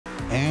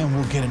And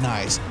we'll get a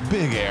nice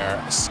big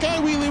air sky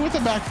wheelie with a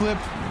backflip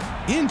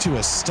into a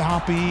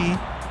stoppie.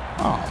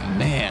 Oh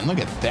man, look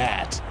at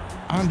that.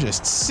 I'm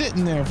just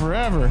sitting there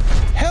forever.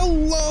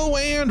 Hello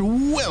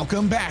and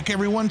welcome back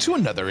everyone to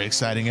another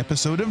exciting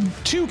episode of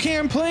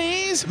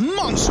ToucanPlays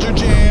Monster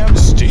Jam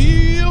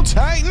Steel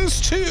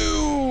Titans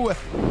 2.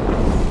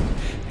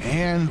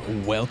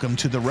 And welcome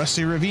to the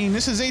Rusty Ravine.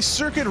 This is a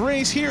circuit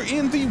race here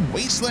in the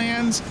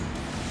Wastelands.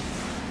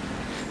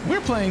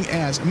 We're playing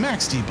as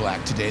Max D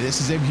Black today.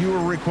 This is a viewer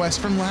request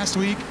from last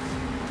week.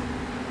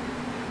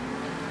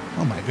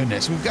 Oh my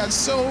goodness, we've got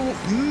so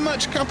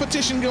much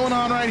competition going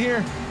on right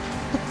here.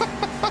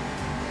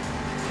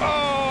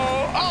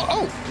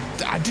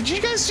 Did you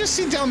guys just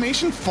see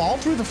Dalmatian fall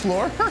through the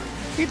floor?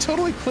 He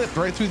totally clipped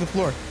right through the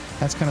floor.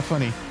 That's kind of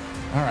funny.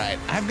 All right,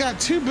 I've got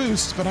 2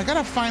 boosts, but I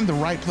gotta find the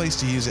right place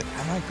to use it.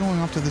 I like going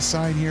off to the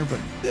side here,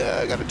 but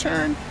I gotta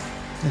turn.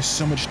 There's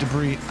so much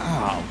debris.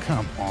 Oh,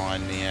 come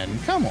on, man.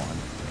 Come on.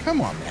 Come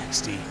on,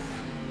 Max D.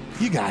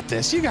 You got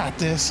this. You got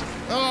this.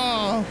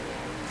 Oh.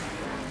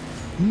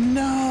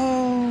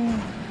 No.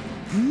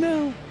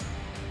 No.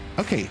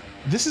 Okay,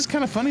 this is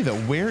kind of funny, though.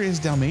 Where is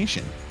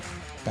Dalmatian?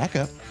 Back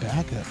up.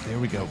 Back up. There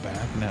we go. Back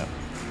up.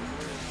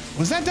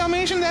 Was that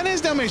Dalmatian? That is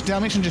Dalmatian.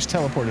 Dalmatian just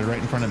teleported right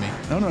in front of me.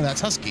 No, no,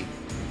 that's Husky.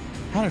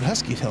 How did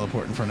Husky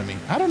teleport in front of me?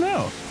 I don't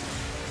know.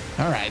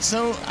 All right,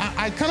 so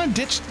I kind of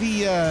ditched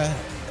the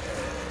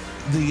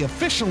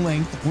official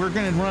length. We're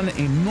going to run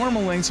a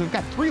normal length, so we've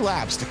got 3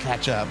 laps to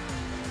catch up.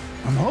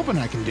 I'm hoping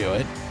I can do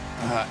it.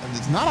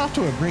 It's not off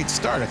to a great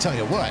start, I tell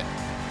you what.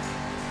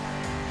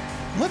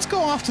 Let's go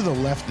off to the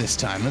left this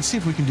time. Let's see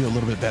if we can do a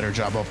little bit better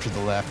job off to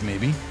the left,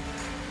 maybe.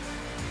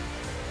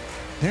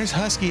 There's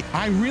Husky.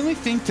 I really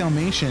think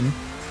Dalmatian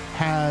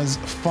has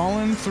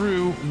fallen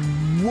through.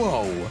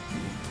 Whoa.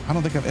 I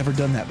don't think I've ever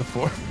done that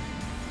before.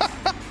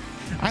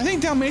 I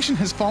think Dalmatian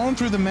has fallen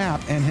through the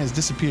map and has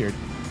disappeared.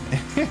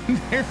 And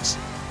there's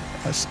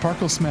a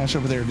Sparkle Smash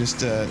over there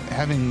just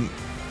having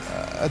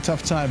a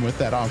tough time with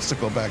that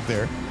obstacle back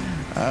there.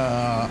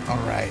 All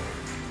right.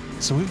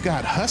 So we've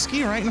got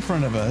Husky right in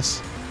front of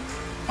us.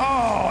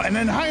 Oh, and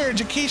then Higher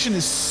Education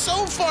is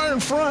so far in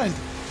front.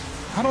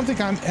 I don't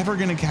think I'm ever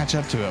going to catch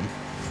up to him.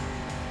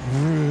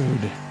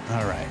 Rude.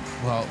 All right.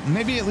 Well,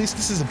 maybe at least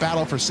this is a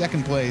battle for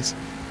second place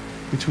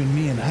between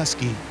me and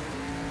Husky.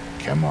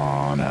 Come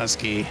on,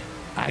 Husky.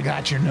 I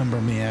got your number,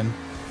 man.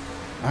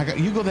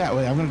 You go that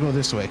way. I'm going to go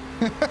this way.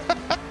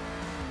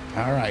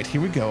 All right,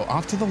 here we go.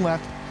 Off to the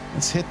left.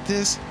 Let's hit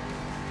this.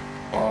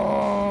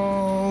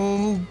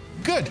 Oh,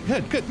 good,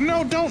 good, good.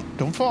 No,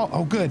 don't fall.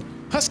 Oh, good.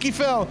 Husky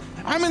fell.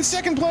 I'm in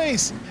second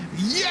place.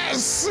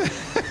 Yes.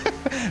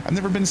 I've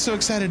never been so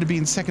excited to be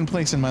in second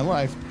place in my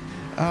life.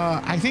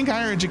 I think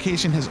Higher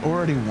Education has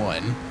already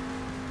won.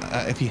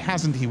 If he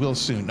hasn't, he will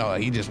soon. Oh,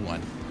 he just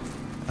won.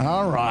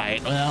 All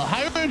right. Well,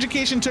 Higher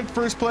Education took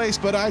first place,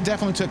 but I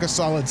definitely took a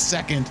solid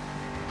second.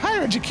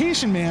 Higher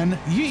Education, man,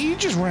 you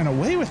just ran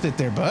away with it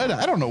there, bud.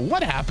 I don't know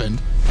what happened.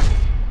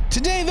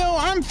 Today, though,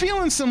 I'm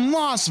feeling some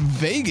Las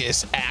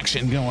Vegas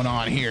action going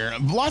on here.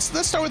 Let's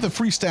start with the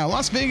freestyle.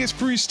 Las Vegas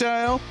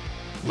freestyle.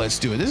 Let's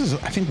do it. This is,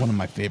 I think, one of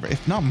my favorite,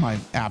 if not my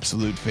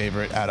absolute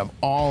favorite, out of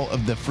all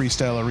of the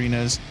freestyle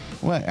arenas.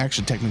 Well,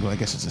 actually, technically, I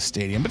guess it's a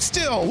stadium, but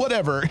still,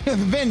 whatever. The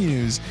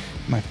venues.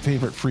 My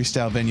favorite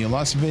freestyle venue,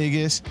 Las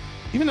Vegas,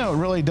 even though it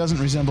really doesn't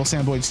resemble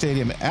Boyd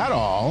Stadium at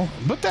all,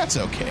 but that's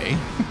okay.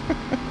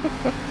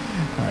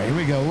 All right, here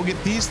we go. We'll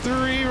get these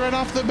 3 right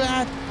off the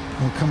bat.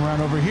 We'll come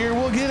around over here.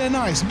 We'll get a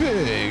nice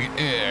big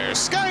air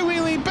sky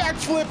wheelie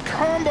backflip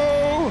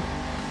combo.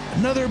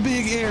 Another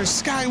big air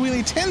sky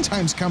wheelie 10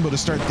 times combo to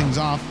start things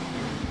off.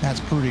 That's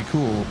pretty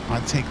cool.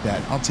 I'll take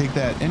that. I'll take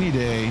that any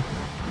day.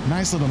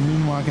 Nice little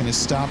moonwalk and a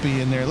stoppie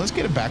in there. Let's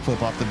get a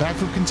backflip off the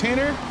backflip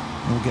container.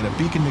 We'll get a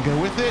beacon to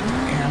go with it,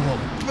 and we'll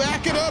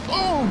back it up.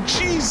 Oh,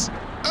 jeez.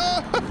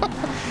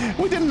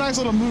 We did a nice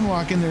little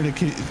moonwalk in there to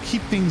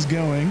keep things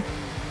going.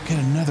 Get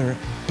another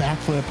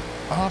backflip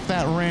off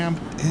that ramp.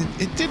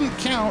 It didn't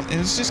count. It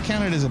was just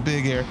counted as a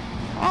big air.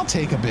 I'll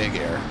take a big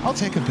air. I'll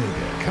take a big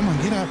air. Come on,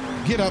 get up.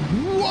 Get up.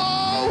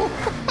 Whoa!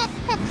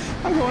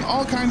 I'm going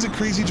all kinds of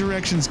crazy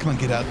directions. Come on,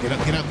 get up, get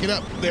up, get up, get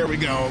up. There we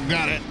go.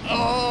 Got it.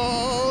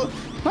 Oh,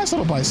 nice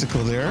little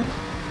bicycle there.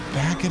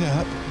 Back it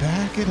up.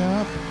 Back it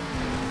up.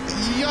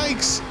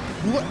 Yikes.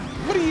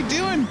 What are you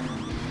doing?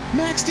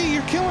 Max D,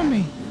 you're killing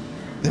me.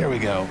 There we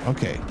go.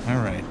 Okay. All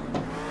right.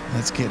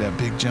 Let's get a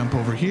big jump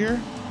over here.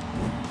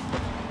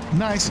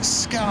 Nice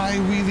sky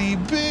wheelie,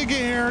 big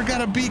air, got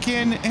a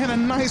beacon, and a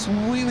nice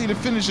wheelie to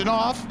finish it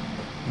off.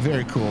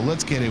 Very cool.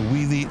 Let's get a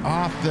wheelie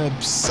off the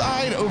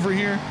side over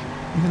here,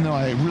 even though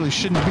I really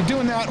shouldn't be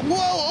doing that.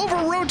 Whoa,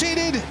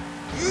 over-rotated.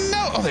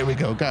 No. Oh, there we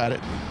go. Got it.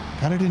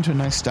 Got it into a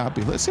nice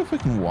stoppie. Let's see if we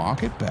can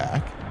walk it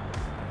back.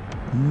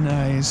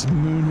 Nice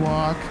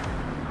moonwalk.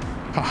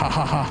 Ha ha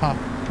ha ha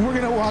ha. We're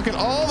going to walk it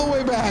all the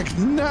way back.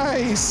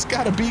 Nice.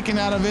 Got a beacon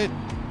out of it.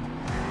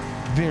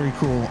 Very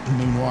cool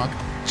moonwalk.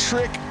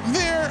 Trick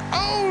there.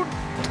 Oh,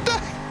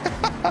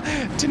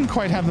 Didn't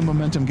quite have the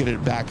momentum get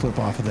it backflip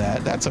off of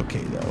that. That's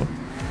okay though.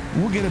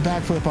 We'll get a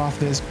backflip off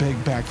this big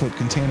backflip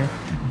container.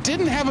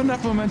 Didn't have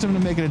enough momentum to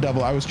make it a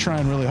double. I was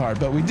trying really hard,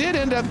 but we did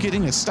end up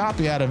getting a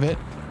stoppie out of it.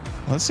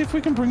 Let's see if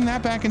we can bring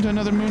that back into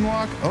another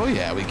moonwalk. Oh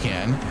yeah, we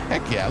can.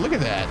 Heck yeah, look at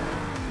that.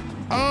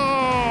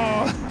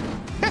 Oh,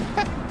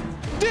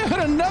 dude,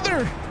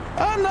 another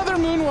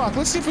moonwalk.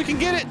 Let's see if we can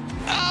get it.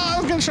 Oh, I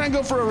was gonna try and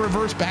go for a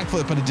reverse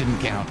backflip, but it didn't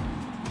count.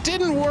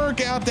 Didn't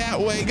work out that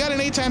way. Got an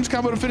 8 times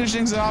combo to finish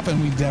things off,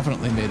 and we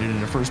definitely made it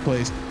into first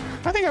place.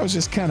 I think I was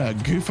just kind of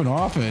goofing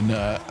off and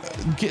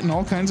getting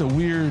all kinds of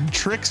weird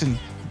tricks and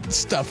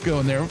stuff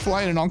going there,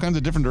 flying in all kinds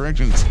of different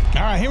directions.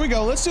 All right, here we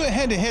go. Let's do a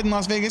head-to-head in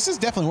Las Vegas. This is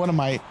definitely one of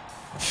my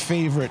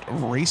favorite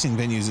racing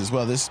venues as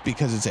well. This is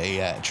because it's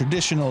a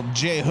traditional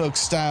J-hook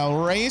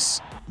style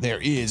race. There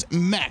is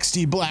Max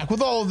D Black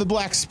with all of the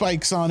black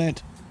spikes on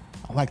it.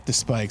 I like the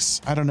spikes.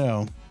 I don't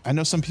know. I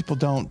know some people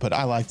don't, but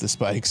I like the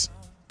spikes.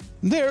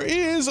 There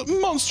is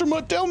Monster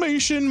Mutt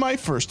Dalmatian, my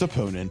first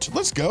opponent.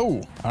 Let's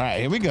go. All right,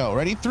 here we go.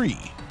 Ready? 3,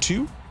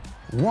 2,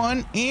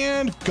 1,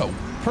 and go.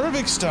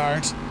 Perfect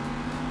start.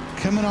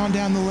 Coming on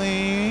down the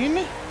lane.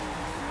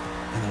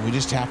 And then we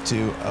just have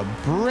to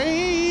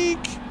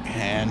brake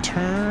and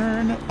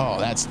turn. Oh,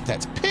 that's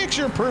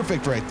picture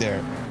perfect right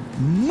there.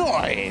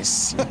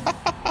 Nice.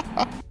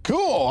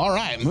 Cool. All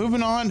right,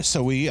 moving on.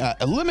 So we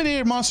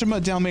eliminated Monster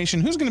Mutt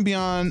Dalmatian. Who's going to be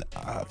on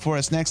for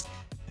us next?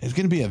 It's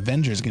going to be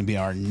Avengers, going to be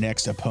our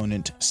next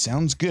opponent.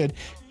 Sounds good.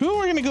 Who are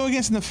we going to go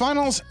against in the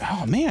finals?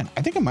 Oh man,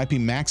 I think it might be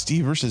Max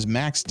D versus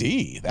Max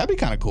D. That'd be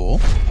kind of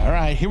cool. All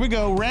right, here we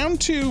go. Round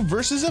 2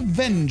 versus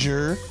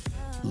Avenger.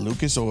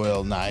 Lucas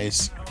Oil,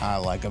 nice. I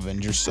like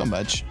Avengers so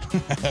much.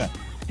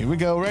 Here we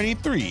go. Ready?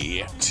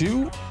 3,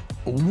 2,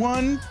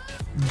 1,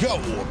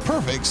 go.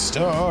 Perfect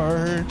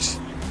start.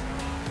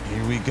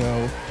 Here we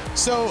go.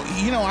 So,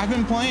 you know, I've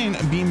been playing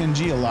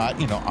BeamNG a lot,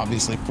 you know,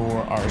 obviously for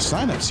our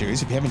sign-up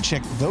series. If you haven't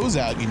checked those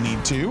out, you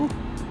need to.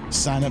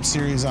 Sign-up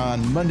series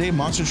on Monday,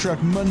 Monster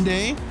Truck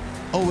Monday.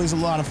 Always a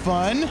lot of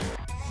fun.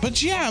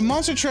 But yeah,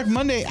 Monster Truck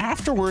Monday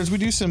afterwards, we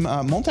do some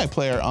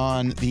multiplayer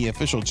on the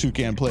official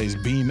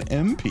ToucanPlays Beam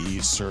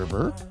MP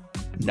server.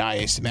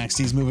 Nice. Max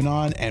D's moving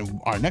on, and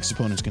our next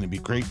opponent is going to be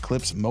Great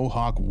Clips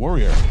Mohawk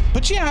Warrior.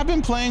 But yeah, I've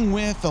been playing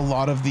with a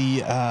lot of the,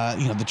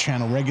 you know, the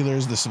channel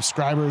regulars, the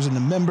subscribers and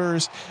the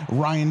members,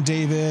 Ryan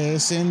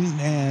Davis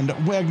and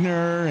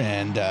Wegner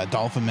and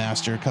Dolphin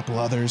Master, a couple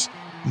others,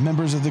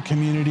 members of the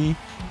community.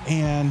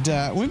 And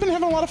we've been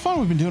having a lot of fun.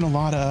 We've been doing a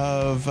lot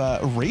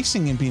of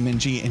racing in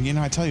BeamNG. And, you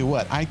know, I tell you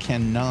what, I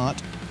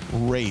cannot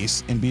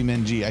race in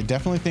BeamNG. I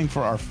definitely think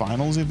for our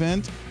finals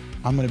event,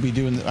 I'm gonna be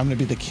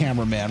the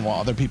cameraman while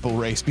other people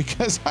race,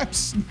 because I'm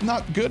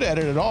not good at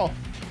it at all.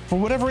 For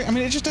whatever, I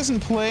mean, it just doesn't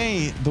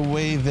play the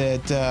way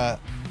that,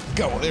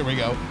 there we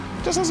go.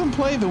 It just doesn't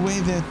play the way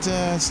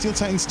that Steel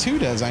Titans 2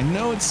 does. I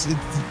know it's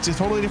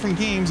totally different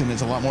games and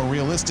it's a lot more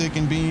realistic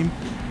in Beam.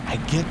 I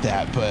get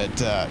that,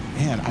 but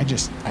man, I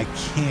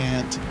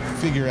can't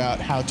figure out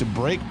how to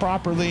brake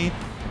properly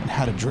and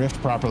how to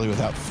drift properly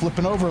without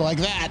flipping over like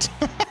that.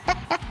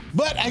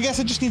 But I guess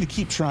I just need to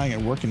keep trying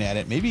and working at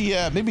it.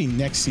 Maybe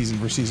next season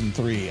for season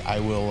 3, I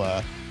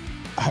will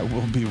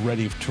be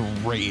ready to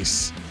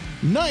race.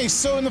 Nice.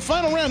 So in the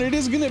final round, it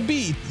is going to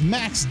be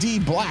Max D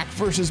Black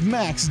versus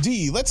Max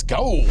D. Let's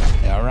go.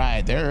 All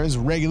right, there is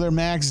regular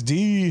Max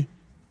D.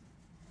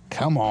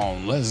 Come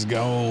on, let's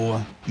go.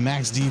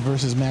 Max D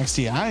versus Max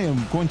D. I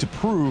am going to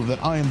prove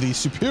that I am the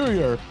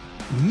superior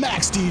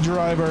Max D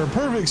driver.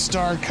 Perfect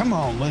start. Come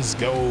on, let's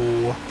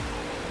go.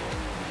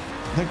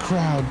 The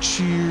crowd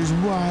cheers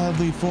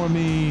wildly for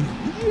me.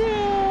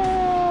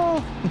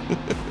 Yeah!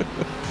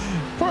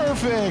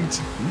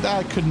 Perfect.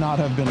 That could not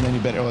have been any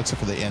better, except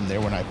for the end there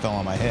when I fell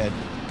on my head.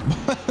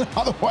 But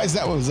otherwise,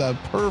 that was a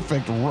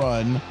perfect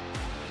run.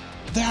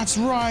 That's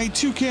right,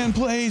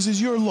 ToucanPlays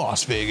is your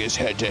Las Vegas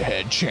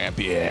head-to-head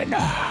champion.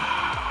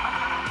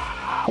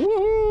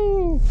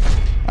 Woohoo!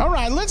 All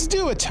right, let's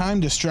do a time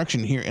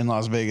destruction here in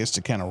Las Vegas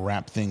to kind of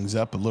wrap things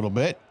up a little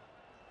bit.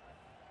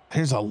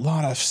 There's a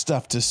lot of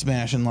stuff to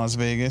smash in Las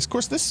Vegas. Of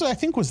course, this, I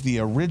think, was the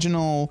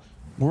original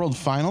World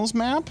Finals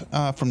map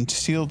from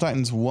Steel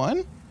Titans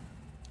 1.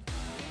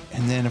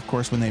 And then, of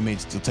course, when they made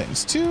Steel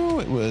Titans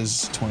 2, it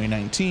was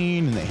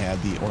 2019, and they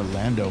had the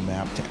Orlando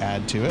map to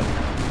add to it.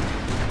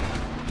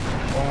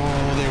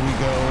 Oh, there we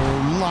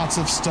go. Lots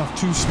of stuff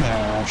to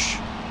smash.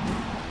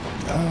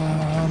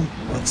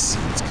 Let's see.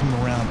 Let's come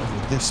around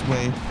over this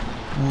way.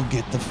 We'll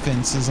get the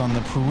fences on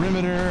the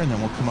perimeter, and then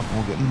we'll come up and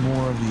we'll get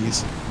more of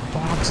these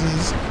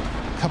boxes.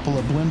 A couple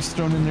of blimps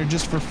thrown in there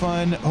just for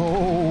fun.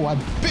 Oh, I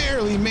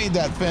barely made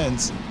that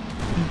fence.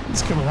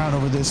 Let's come around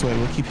over this way.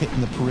 We'll keep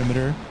hitting the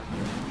perimeter.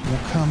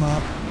 We'll come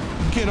up,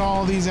 get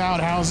all these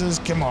outhouses.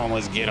 Come on,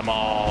 let's get them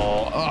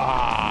all.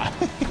 Ah.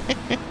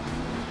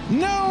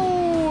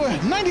 No!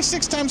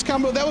 96 times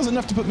combo. That was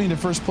enough to put me into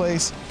first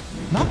place.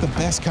 Not the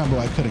best combo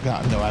I could have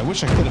gotten, though. I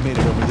wish I could have made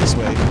it over this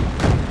way,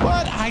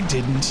 but I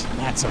didn't.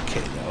 That's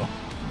okay, though.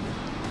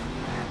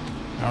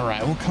 All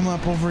right, we'll come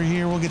up over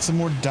here. We'll get some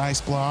more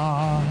dice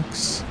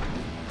blocks.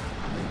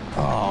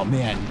 Oh,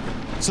 man.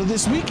 So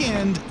this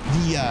weekend,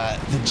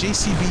 the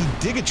JCB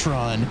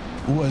Digatron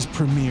was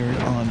premiered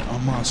on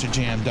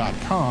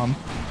monsterjam.com.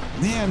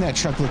 Man, that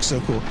truck looks so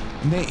cool.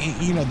 And they,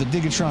 you know, the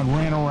Digatron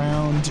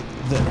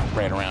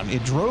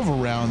it drove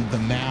around the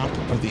map,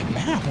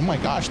 oh my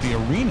gosh, the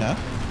arena,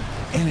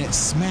 and it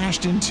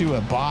smashed into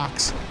a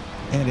box.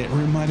 And it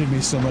reminded me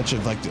so much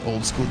of like the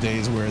old school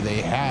days where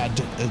they had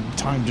not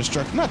time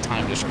destruction, but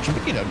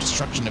you know,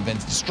 destruction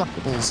events,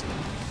 destructibles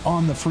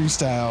on the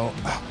freestyle.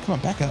 Oh, come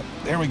on, back up.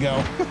 There we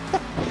go.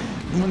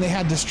 When they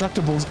had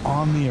destructibles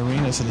on the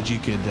arena so that you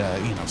could,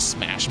 you know,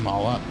 smash them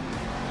all up.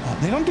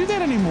 They don't do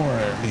that anymore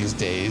these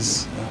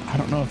days. I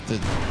don't know if the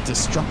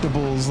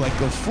destructibles like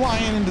go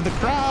flying into the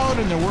crowd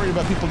and they're worried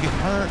about people getting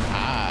hurt.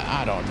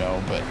 I don't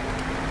know, but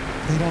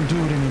they don't do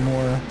it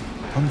anymore,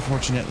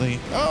 unfortunately.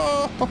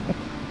 Oh.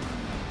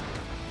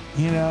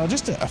 You know,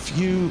 just a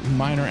few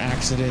minor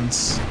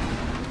accidents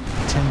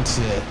tend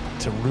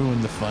to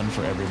ruin the fun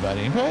for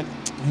everybody. But,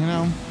 you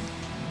know,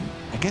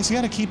 I guess you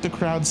got to keep the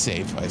crowd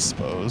safe, I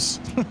suppose.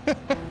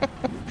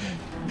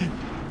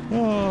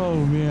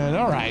 Oh, man.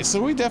 All right.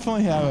 So we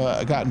definitely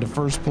have gotten to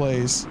first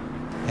place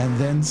and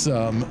then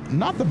some.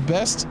 Not the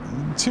best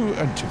two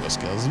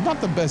skills.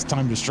 Not the best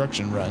time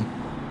destruction run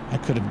I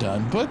could have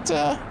done. But,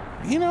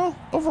 you know,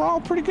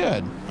 overall, pretty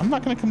good. I'm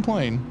not going to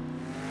complain.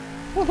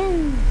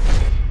 Woohoo!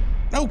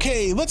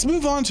 Okay, let's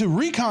move on to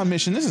Recon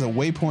Mission. This is a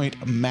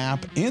waypoint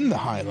map in the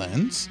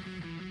Highlands.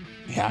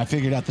 Yeah, I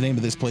figured out the name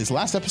of this place.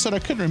 Last episode, I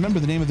couldn't remember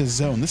the name of this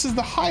zone. This is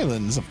the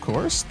Highlands, of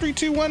course. 3,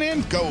 2, 1,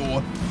 and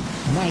go.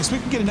 Nice, we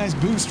can get a nice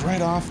boost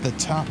right off the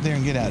top there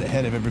and get out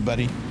ahead of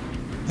everybody.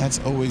 That's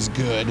always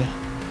good.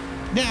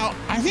 Now,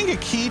 I think a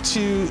key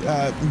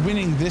to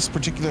winning this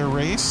particular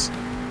race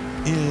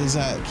is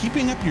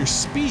keeping up your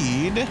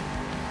speed,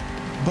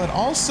 but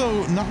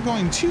also not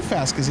going too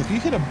fast, because if you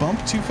hit a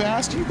bump too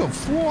fast, you go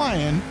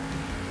flying.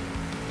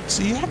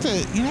 So you have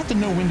to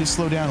know when to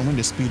slow down and when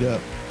to speed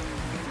up.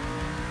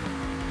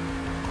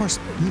 Of course,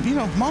 you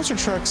know, monster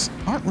trucks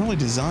aren't really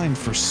designed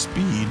for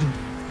speed.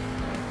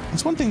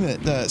 That's one thing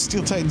that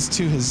Steel Titans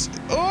 2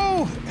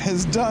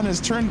 has done, is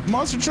turned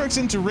monster trucks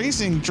into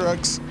racing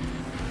trucks.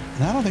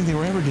 And I don't think they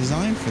were ever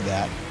designed for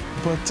that.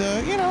 But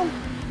you know,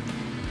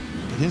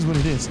 it is what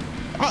it is.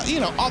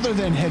 You know, other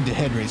than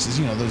head-to-head races,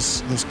 you know,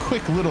 those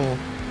quick little,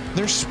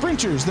 they're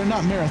sprinters, they're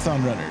not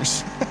marathon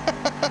runners.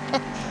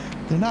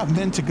 They're not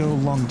meant to go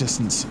long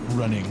distance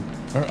running,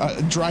 or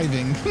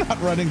driving,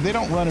 not running. They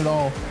don't run at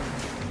all.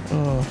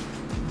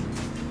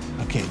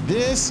 Okay,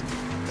 this,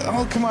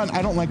 oh, come on.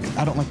 I don't like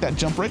that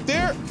jump right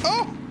there.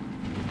 Oh,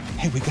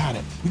 hey, we got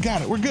it.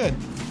 We're good.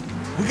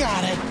 We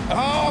got it.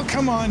 Oh,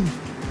 come on.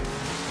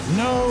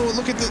 No,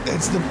 look at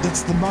it's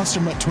the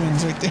Monster Mutt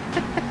twins right there.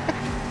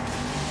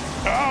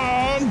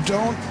 Oh,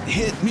 don't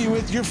hit me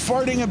with your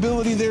farting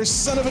ability there,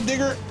 son of a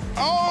digger.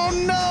 Oh,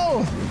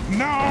 no.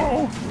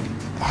 No.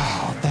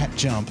 Oh, that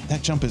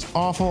jump is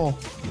awful.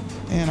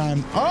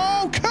 And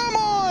oh, come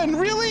on.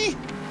 Really?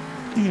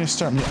 You're going to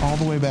start me all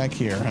the way back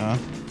here, huh?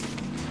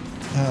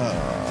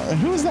 And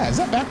who is that? Is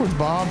that Backwards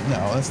Bob?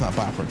 No, that's not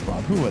Backwards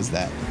Bob. Who was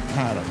that?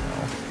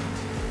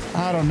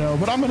 I don't know,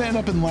 but I'm going to end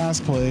up in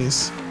last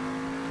place.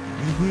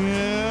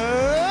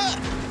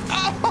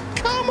 Oh,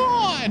 come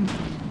on.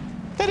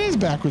 That is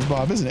Backwards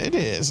Bob, isn't it? It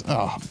is.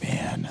 Oh,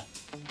 man.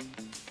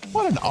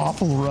 What an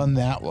awful run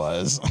that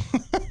was.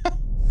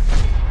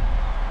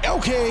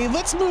 Okay,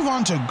 let's move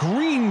on to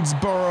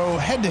Greensboro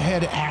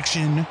head-to-head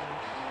action.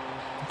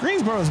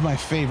 Greensboro is my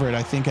favorite,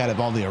 I think, out of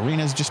all the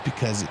arenas, just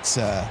because it's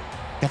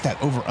got that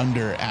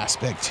over-under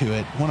aspect to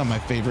it. One of my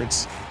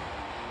favorites.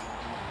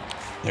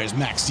 There's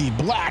Max D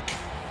Black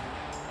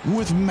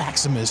with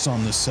Maximus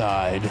on the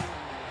side.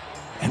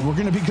 And we're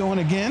going to be going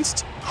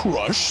against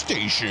Crush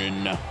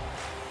Station.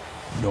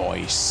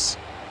 Nice.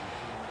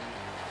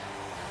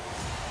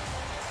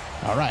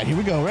 All right, here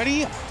we go.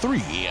 Ready?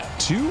 3,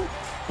 2,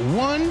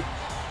 1,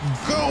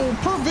 go.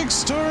 Perfect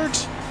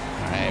start.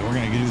 All right, we're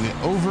going to do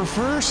the over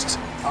first.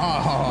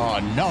 Oh,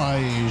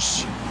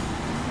 nice.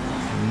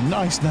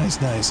 Nice.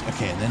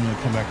 Okay, and then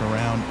we'll come back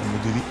around and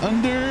we'll do the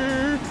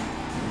under.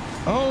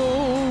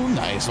 Oh,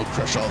 nice. We'll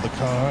crush all the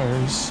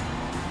cars.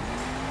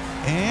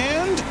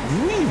 And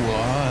we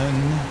won.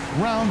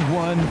 Round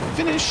 1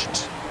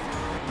 finished.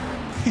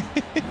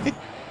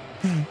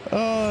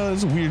 Oh,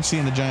 it's weird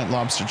seeing the giant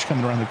lobster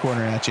coming around the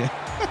corner at you.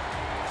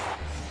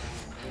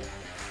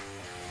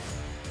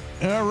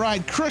 All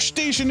right, Crush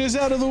Station is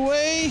out of the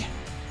way.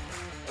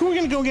 Who are we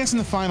going to go against in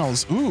the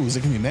finals? Ooh, is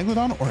it going to be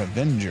Megalodon or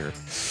Avenger?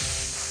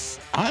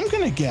 I'm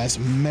going to guess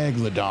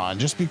Megalodon,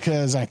 just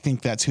because I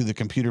think that's who the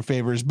computer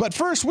favors. But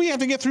first, we have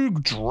to get through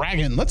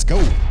Dragon. Let's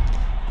go.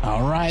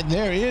 All right,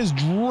 there is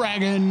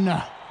Dragon.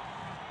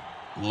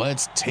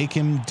 Let's take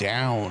him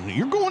down.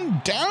 You're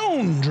going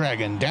down,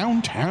 Dragon,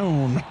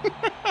 downtown.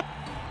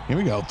 Here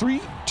we go.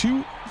 3,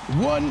 2,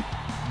 1,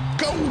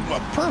 go. A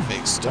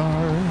perfect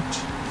start.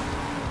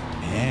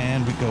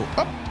 And we go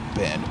up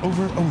and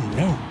over. Oh,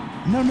 no.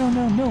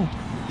 No.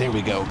 There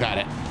we go. Got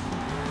it.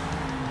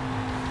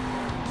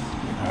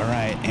 All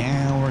right,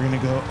 and we're going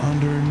to go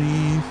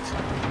underneath.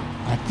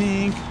 I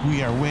think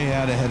we are way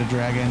out ahead of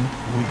Dragon.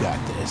 We got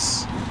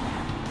this.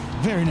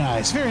 Very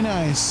nice, very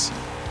nice.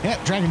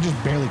 Yeah, Dragon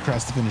just barely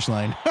crossed the finish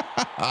line.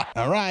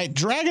 All right,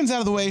 Dragon's out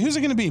of the way. Who's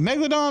it gonna be,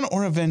 Megalodon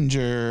or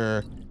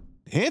Avenger?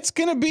 It's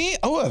gonna be,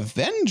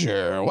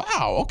 Avenger.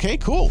 Wow, okay,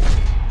 cool.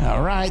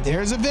 All right,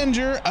 there's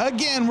Avenger.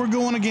 Again, we're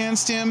going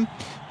against him.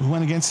 We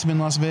went against him in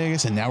Las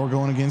Vegas, and now we're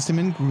going against him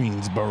in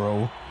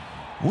Greensboro.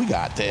 We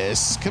got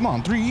this. Come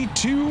on, 3,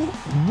 2,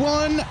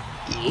 1,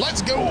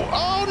 let's go.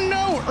 Oh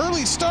no,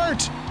 early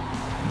start.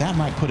 That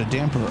might put a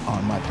damper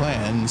on my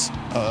plans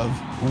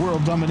of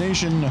world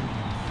domination.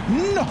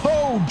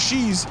 No,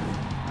 jeez.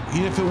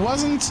 If it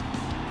wasn't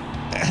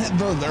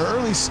the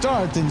early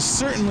start, then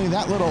certainly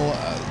that little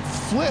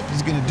flip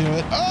is gonna do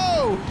it.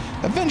 Oh,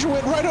 Avenger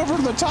went right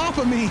over the top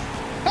of me.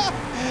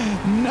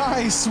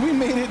 Nice, we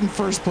made it in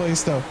first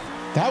place though.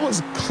 That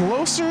was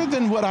closer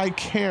than what I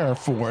care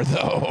for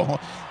though.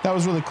 That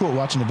was really cool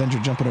watching Avenger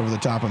jumping over the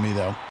top of me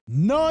though.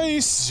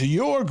 Nice,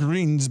 your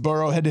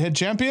Greensboro head-to-head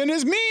champion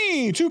is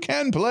me,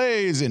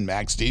 ToucanPlays in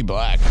Max D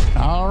Black.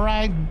 All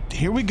right,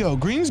 here we go.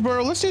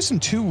 Greensboro, let's do some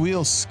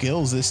two-wheel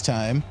skills this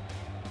time.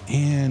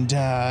 And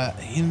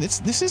you know,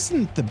 this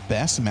isn't the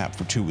best map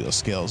for two-wheel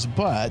skills,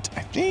 but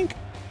I think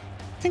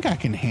I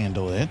can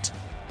handle it.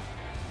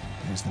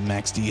 There's the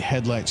Max D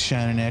headlights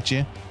shining at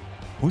you.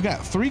 We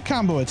got 3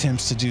 combo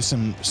attempts to do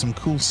some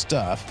cool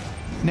stuff.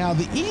 Now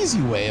the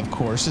easy way, of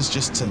course, is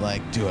just to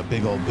like do a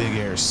big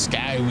air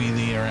sky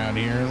wheelie around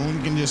here.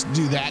 We can just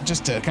do that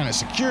just to kind of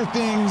secure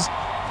things.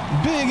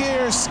 Big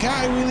air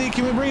sky wheelie.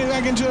 Can we bring it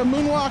back into a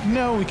moonwalk?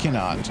 No, we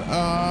cannot.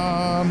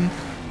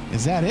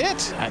 Is that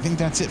it? I think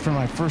that's it for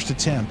my first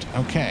attempt.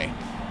 Okay.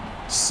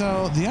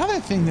 So the other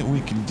thing that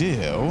we can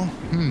do,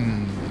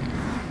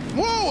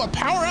 whoa, a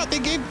power out they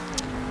gave.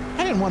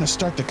 I didn't want to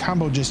start the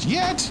combo just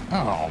yet.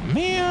 Oh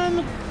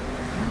man.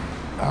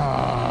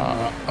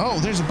 Oh,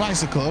 there's a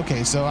bicycle.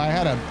 Okay, so I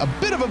had a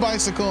bit of a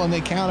bicycle and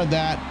they counted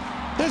that.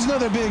 There's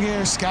another big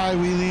air sky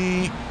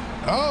wheelie.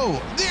 Oh,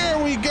 there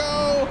we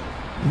go.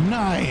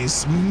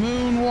 Nice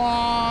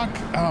moonwalk.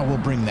 Oh, we'll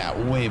bring that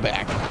way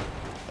back.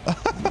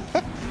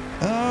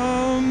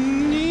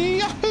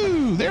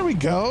 Yahoo! There we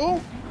go.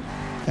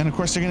 And of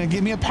course they're gonna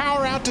give me a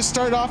power out to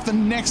start off the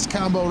next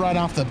combo right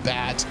off the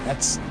bat.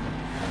 That's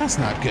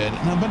not good.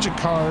 And a bunch of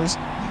cars.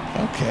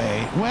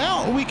 Okay.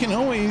 Well, we can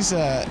always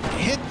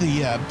hit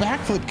the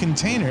backflip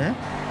container.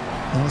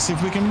 And let's see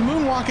if we can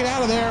moonwalk it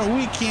out of there.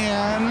 We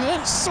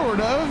can,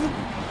 sort of.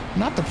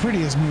 Not the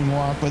prettiest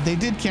moonwalk, but they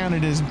did count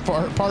it as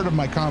part of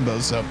my combo,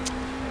 so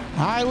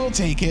I will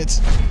take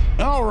it.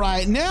 All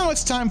right, now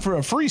it's time for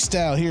a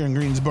freestyle here in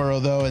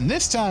Greensboro, though, and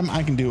this time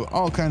I can do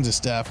all kinds of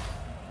stuff.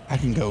 I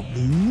can go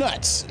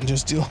nuts and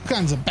just do all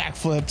kinds of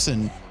backflips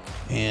and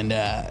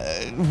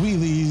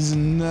wheelies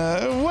and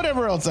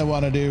whatever else I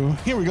want to do.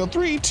 Here we go,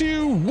 3,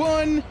 2,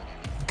 1,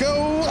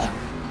 go.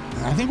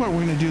 I think what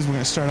we're gonna do is we're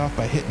gonna start off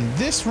by hitting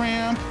this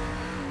ramp,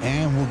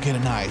 and we'll get a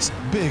nice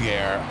big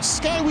air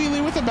sky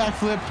wheelie with a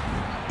backflip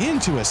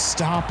into a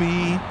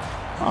stoppie.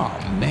 Oh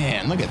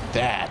man, look at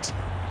that.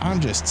 I'm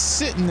just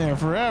sitting there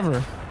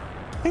forever.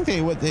 I think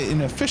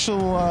in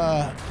official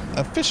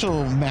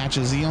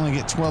matches, you only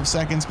get 12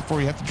 seconds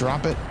before you have to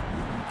drop it.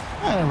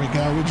 There we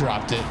go, we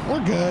dropped it.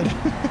 We're good.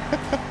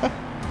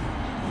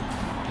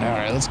 All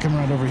right, let's come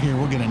right over here.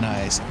 We'll get a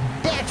nice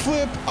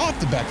backflip off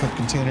the backflip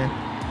container,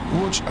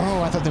 which,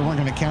 oh, I thought they weren't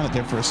gonna count it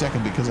there for a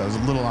second because I was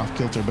a little off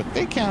kilter, but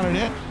they counted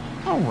it.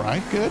 All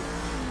right, good.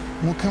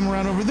 We'll come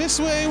around over this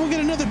way. We'll get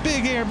another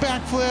big air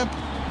backflip.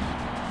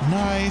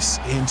 Nice,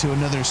 into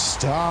another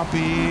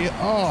stoppie.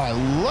 Oh, I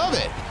love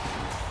it.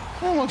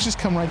 And we'll just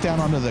come right down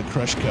onto the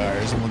crush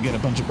cars and we'll get a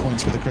bunch of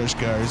points for the crush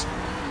cars.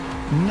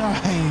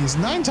 Nice,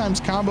 9 times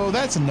combo.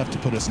 That's enough to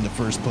put us in the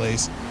first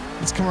place.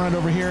 Let's come around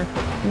over here.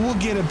 We'll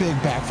get a big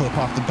backflip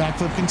off the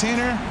backflip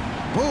container.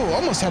 Whoa,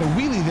 almost had a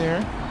wheelie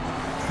there.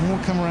 And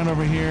we'll come around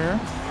over here,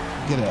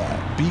 get a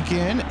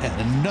beacon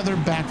and another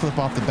backflip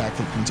off the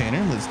backflip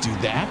container. Let's do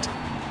that.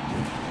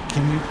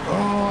 Can we,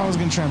 oh, I was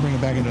gonna try and bring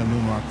it back into a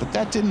moonwalk, but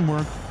that didn't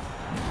work.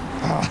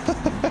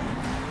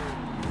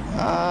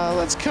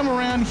 Let's come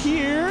around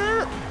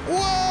here.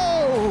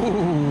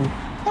 Whoa!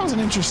 That was an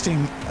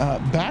interesting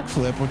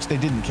backflip, which they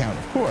didn't count,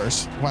 of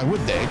course. Why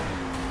would they?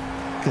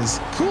 Because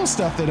cool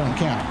stuff they don't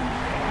count.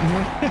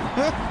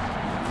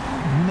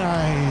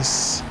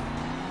 Nice.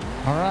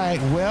 All right,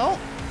 well,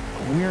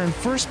 we're in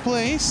first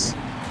place.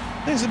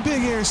 There's a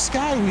big air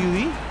sky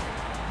wheelie.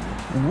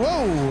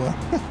 Whoa!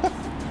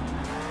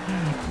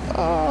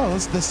 Oh,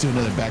 let's do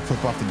another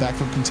backflip off the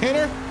backflip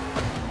container.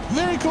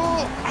 Very cool.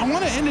 I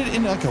want to end it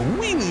in like a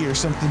wheelie or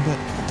something, but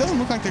it doesn't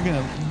look like they're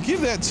gonna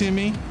give that to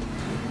me.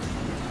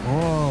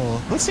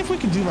 Whoa. Let's see if we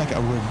can do like a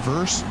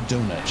reverse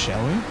donut,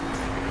 shall we?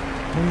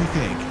 What do you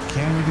think?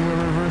 Can we do a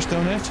reverse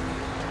donut?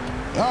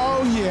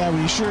 Oh yeah,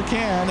 we sure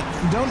can.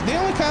 They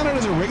only count it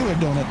as a regular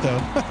donut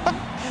though.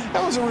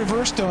 That was a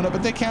reverse donut,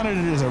 but they counted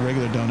it as a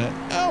regular donut.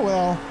 Oh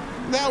well,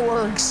 that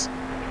works.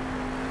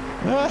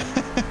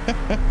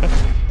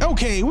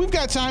 Okay, we've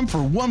got time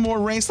for one more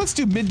race. Let's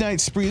do Midnight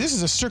Spree. This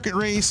is a circuit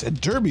race, a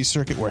derby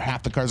circuit where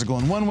half the cars are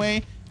going one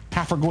way,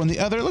 half are going the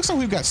other. It looks like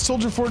we've got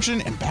Soldier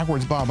Fortune and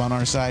Backwards Bob on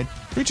our side.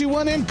 3, 2,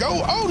 1, and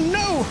go. Oh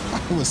no,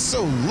 I was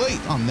so late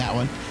on that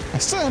one. I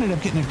still ended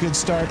up getting a good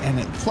start, and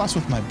plus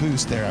with my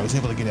boost there, I was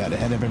able to get out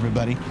ahead of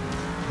everybody.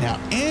 Now,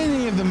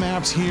 any of the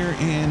maps here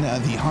in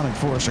the Haunted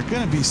Forest are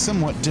going to be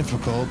somewhat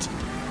difficult.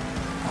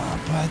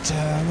 But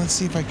let's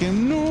see if I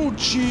can. No,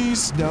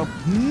 jeez. Nope.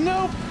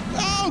 Nope.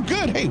 Oh,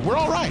 good. Hey, we're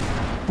all right.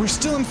 We're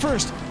still in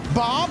first.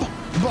 Bob,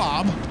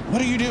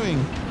 what are you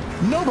doing?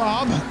 No,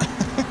 Bob.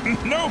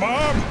 No,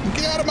 Bob.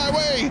 Get out of my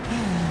way.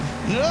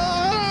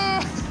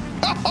 Ah!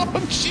 Oh,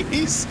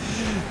 jeez.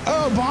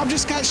 Oh, Bob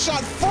just got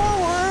shot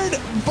forward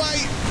by.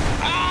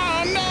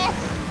 Ah, no.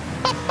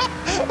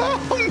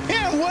 Oh,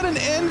 man, what an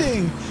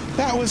ending.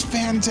 That was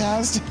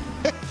fantastic.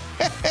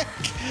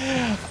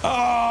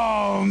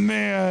 Oh,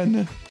 man.